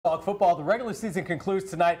Dog football, the regular season concludes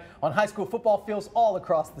tonight on high school football fields all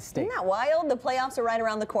across the state. Isn't that wild? The playoffs are right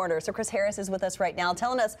around the corner. So Chris Harris is with us right now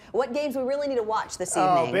telling us what games we really need to watch this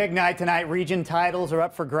evening. Oh, big night tonight. Region titles are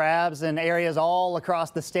up for grabs in areas all across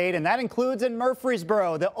the state, and that includes in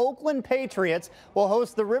Murfreesboro. The Oakland Patriots will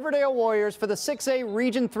host the Riverdale Warriors for the 6A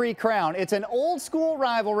Region 3 crown. It's an old school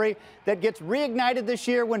rivalry that gets reignited this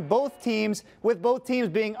year with both teams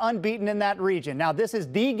being unbeaten in that region. Now, this is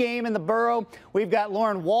the game in the borough. We've got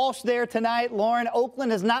Lauren Walsh there tonight. Lauren,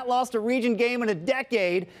 Oakland has not lost a region game in a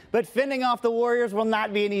decade, but fending off the Warriors will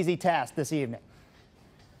not be an easy task this evening.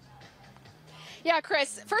 Yeah,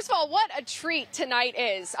 Chris, first of all, what a treat tonight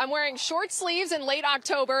is. I'm wearing short sleeves in late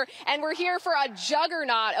October, and we're here for a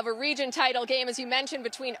juggernaut of a region title game, as you mentioned,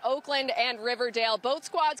 between Oakland and Riverdale. Both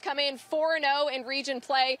squads come in 4-0 in region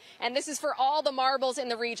play, and this is for all the marbles in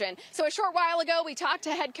the region. So a short while ago, we talked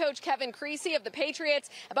to head coach Kevin Creasy of the Patriots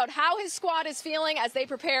about how his squad is feeling as they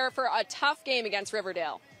prepare for a tough game against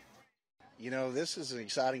Riverdale. You know, this is an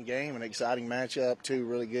exciting game, an exciting matchup, two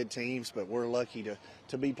really good teams, but we're lucky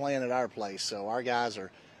to be playing at our place. So our guys are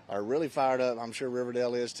really fired up. I'm sure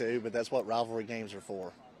Riverdale is too, but that's what rivalry games are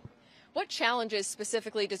for. What challenges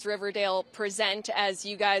specifically does Riverdale present as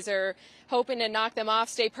you guys are hoping to knock them off,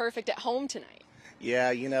 stay perfect at home tonight? Yeah,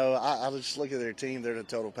 you know, I just look at their team. They're the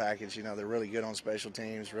total package. You know, they're really good on special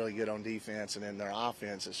teams, really good on defense, and then their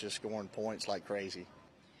offense is just scoring points like crazy.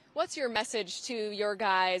 What's your message to your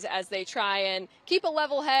guys as they try and keep a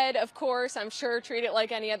level head? Of course, I'm sure treat it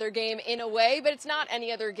like any other game in a way, but it's not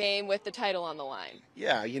any other game with the title on the line.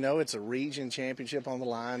 Yeah, you know, it's a region championship on the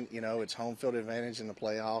line. You know, it's home field advantage in the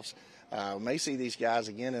playoffs. We may see these guys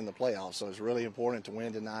again in the playoffs, so it's really important to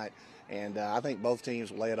win tonight. And I think both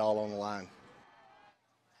teams will lay it all on the line.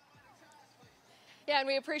 Yeah, and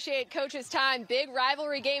we appreciate Coach's time. Big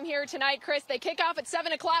rivalry game here tonight, Chris. They kick off at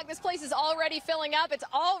 7 o'clock. This place is already filling up. It's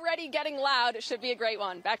already getting loud. It should be a great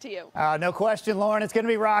one. Back to you. No question, Lauren. It's going to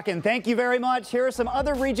be rocking. Thank you very much. Here are some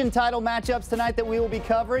other region title matchups tonight that we will be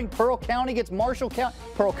covering. Pearl Cone gets Marshall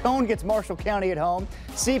County at home.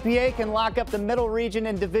 CPA can lock up the middle region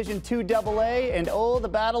in Division II AA. And oh, the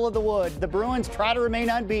Battle of the Woods. The Bruins try to remain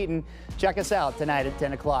unbeaten. Check us out tonight at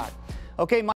 10 o'clock. Okay,